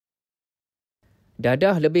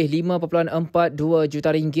Dadah lebih 5.42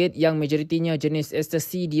 juta ringgit yang majoritinya jenis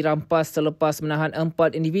Ecstacy dirampas selepas menahan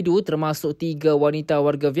 4 individu termasuk 3 wanita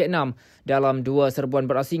warga Vietnam dalam 2 serbuan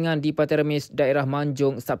berasingan di Pantai Remis, daerah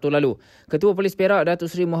Manjung, Sabtu lalu. Ketua Polis Perak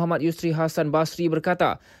Datuk Seri Muhammad Yusri Hassan Basri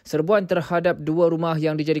berkata, serbuan terhadap 2 rumah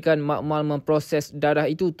yang dijadikan makmal memproses dadah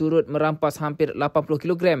itu turut merampas hampir 80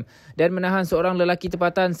 kg dan menahan seorang lelaki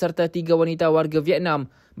tempatan serta 3 wanita warga Vietnam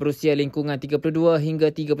berusia lingkungan 32 hingga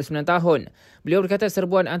 39 tahun. Beliau berkata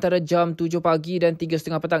serbuan antara jam 7 pagi dan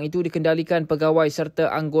 3.30 petang itu dikendalikan pegawai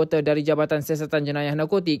serta anggota dari Jabatan Siasatan Jenayah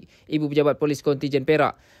Narkotik, Ibu Pejabat Polis Kontijen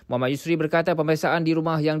Perak. Muhammad Yusri berkata pemeriksaan di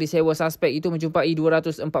rumah yang disewa suspek itu menjumpai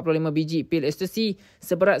 245 biji pil Ecstacy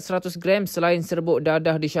seberat 100 gram selain serbuk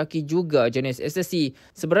dadah disyaki juga jenis Ecstacy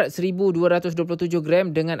seberat 1,227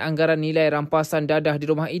 gram dengan anggaran nilai rampasan dadah di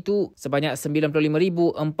rumah itu sebanyak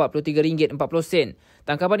RM5.42.40.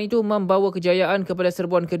 Tangkapan itu membawa kejayaan kepada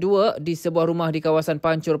serbuan kedua di sebuah rumah di kawasan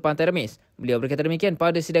Pancur Pantai Remis. Beliau berkata demikian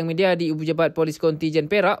pada sidang media di Ibu Pejabat Polis Kontijen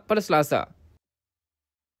Perak pada Selasa.